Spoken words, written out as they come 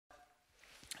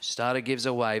Starter gives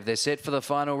a wave. They're set for the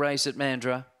final race at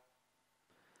Mandurah.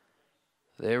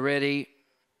 They're ready.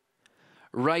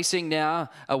 Racing now,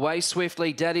 away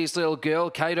swiftly, Daddy's Little Girl,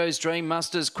 Cato's Dream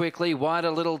musters quickly, wider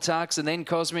Little Tux, and then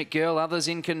Cosmic Girl, others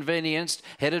inconvenienced,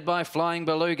 headed by Flying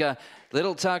Beluga.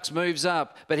 Little Tux moves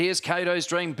up, but here's Cato's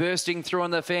Dream bursting through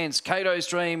on the fence. Cato's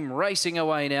Dream racing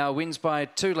away now, wins by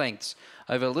 2 lengths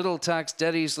over Little Tux,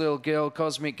 Daddy's Little Girl,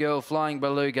 Cosmic Girl, Flying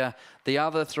Beluga. The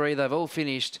other 3, they've all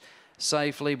finished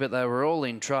safely, but they were all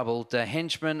in trouble. The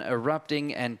Henchman,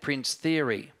 Erupting, and Prince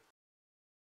Theory.